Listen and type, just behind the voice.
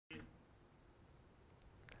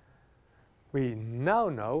We now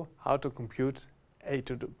know how to compute e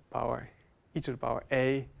to the power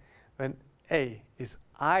a when a is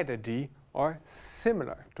either d or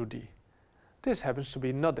similar to d. This happens to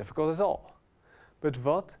be not difficult at all. But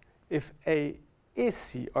what if a is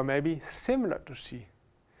c or maybe similar to c?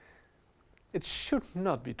 It should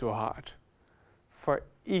not be too hard. For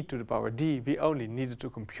e to the power d, we only needed to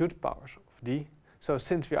compute powers of d. So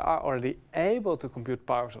since we are already able to compute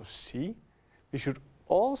powers of c, we should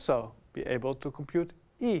also be able to compute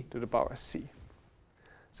e to the power c.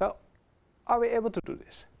 So, are we able to do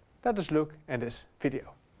this? Let us look in this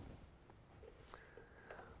video.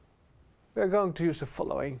 We are going to use the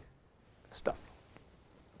following stuff.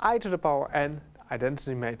 I to the power n,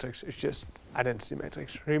 identity matrix, is just identity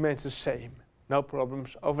matrix, remains the same. No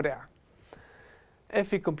problems over there.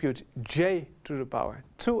 If we compute j to the power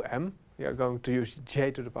 2m, we are going to use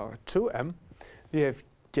j to the power 2m. We have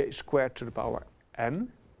j squared to the power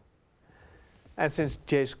m. And since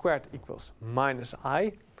j squared equals minus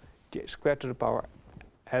I, j squared to the power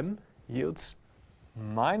m yields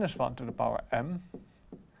minus 1 to the power m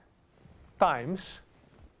times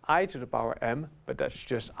I to the power m, but that's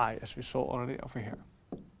just I as we saw already over here.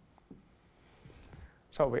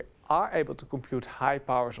 So we are able to compute high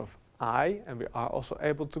powers of I, and we are also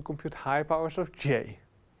able to compute high powers of j.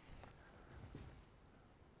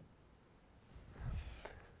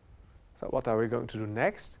 So what are we going to do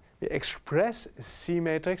next? We express a C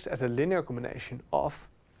matrix as a linear combination of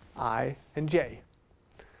I and j.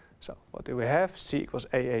 So what do we have? C equals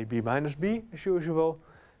AA B minus B as usual.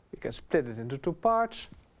 We can split it into two parts.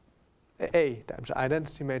 A times the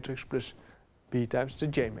identity matrix plus B times the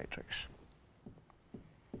j matrix.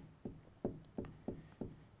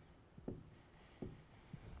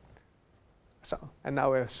 So, and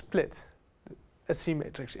now we have split a C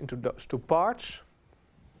matrix into those two parts.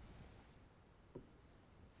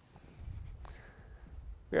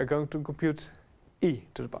 We are going to compute e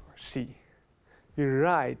to the power c. We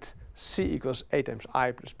write c equals a times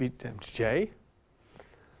I plus b times j.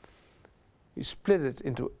 We split it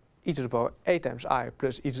into e to the power a times I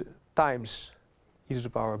plus times e to the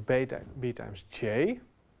power b times j.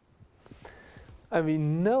 And we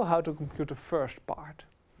know how to compute the first part.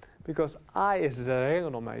 Because I is the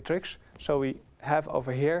diagonal matrix, so we have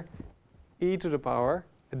over here e to the power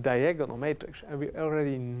a diagonal matrix. And we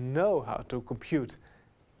already know how to compute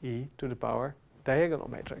e to the power diagonal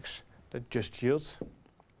matrix. That just yields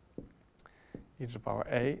e to the power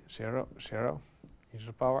a, 0, 0, e to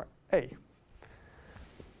the power a.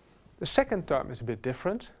 The second term is a bit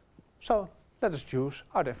different, so let us use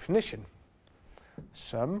our definition.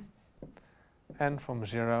 Sum n from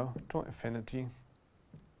 0 to infinity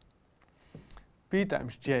b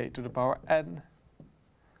times j to the power n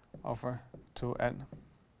over 2n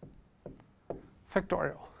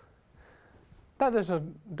factorial. That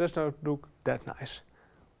does not look that nice.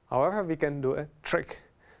 However, we can do a trick.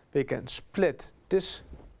 We can split this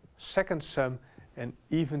second sum in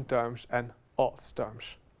even terms and odd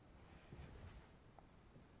terms.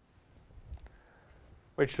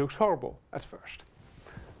 Which looks horrible at first.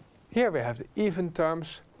 Here we have the even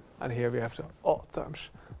terms and here we have the odd terms.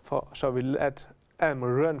 So we let m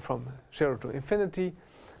run from 0 to infinity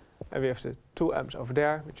and we have the two m's over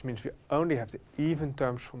there, which means we only have the even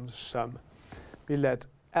terms from the sum. We let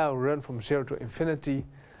L run from 0 to infinity,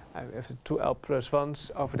 and we have the two L plus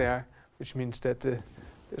 1s over there, which means that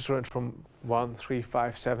this runs from 1, 3,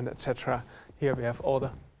 5, 7, etc. Here we have all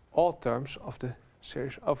the odd terms of the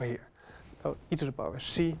series over here. So e to the power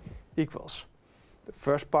c equals the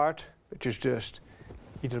first part, which is just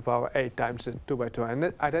e to the power a times the 2 by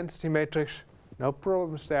 2 identity matrix, no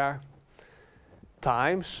problems there,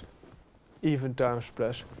 times even terms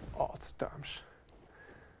plus odd terms.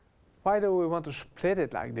 Why do we want to split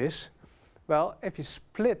it like this? Well, if you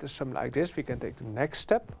split the sum like this, we can take the next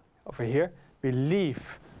step over here. We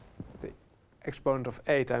leave the exponent of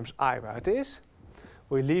a times I where it is.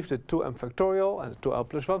 We leave the 2m factorial and the 2l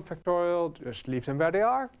plus 1 factorial, just leave them where they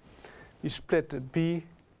are. We split the b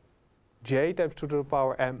j times 2 to the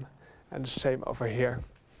power m, and the same over here.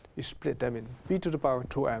 We split them in b to the power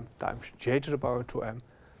 2m times j to the power 2m.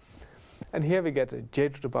 And here we get a j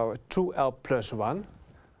to the power 2l plus 1.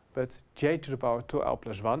 But j to the power 2l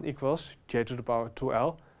plus 1 equals j to the power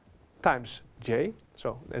 2l times j,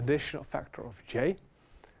 so an additional factor of j.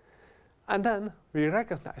 And then we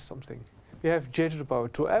recognize something. We have j to the power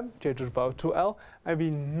 2m, j to the power 2l, and we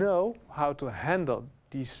know how to handle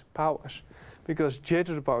these powers. Because j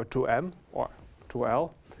to the power 2m, or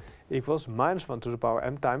 2l, equals minus 1 to the power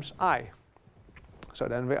m times I. So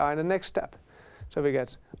then we are in the next step. So we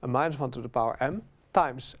get a minus 1 to the power m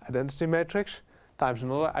times identity matrix times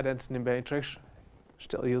another identity matrix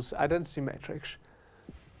still yields identity matrix.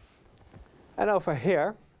 And over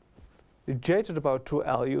here, the j to the power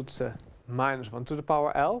 2l yields minus 1 to the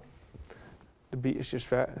power l. The b is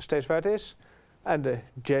just stays where it is, and the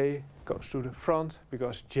j goes to the front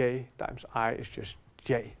because j times I is just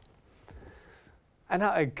j. And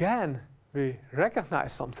now again, we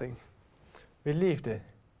recognize something. We leave the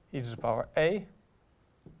e to the power a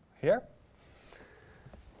here.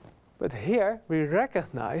 But here we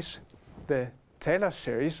recognize the Taylor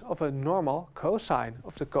series of a normal cosine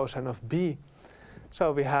of the cosine of b.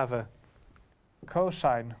 So we have a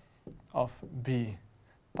cosine of b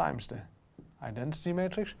times the identity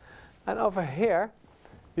matrix. And over here,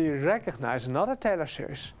 we recognize another Taylor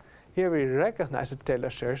series. Here we recognize the Taylor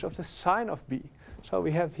series of the sine of b. So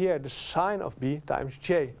we have here the sine of b times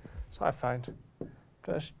j. So I find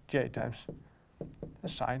plus j times the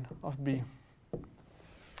sine of b.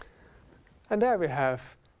 And there we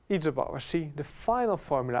have e to the power c. The final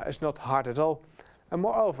formula is not hard at all. And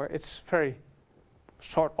moreover, it's very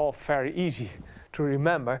easy to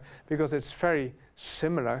remember because it's very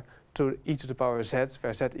similar to e to the power z,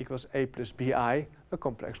 where z equals a plus bi, a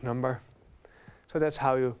complex number. So that's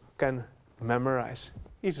how you can memorize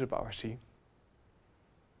e to the power c.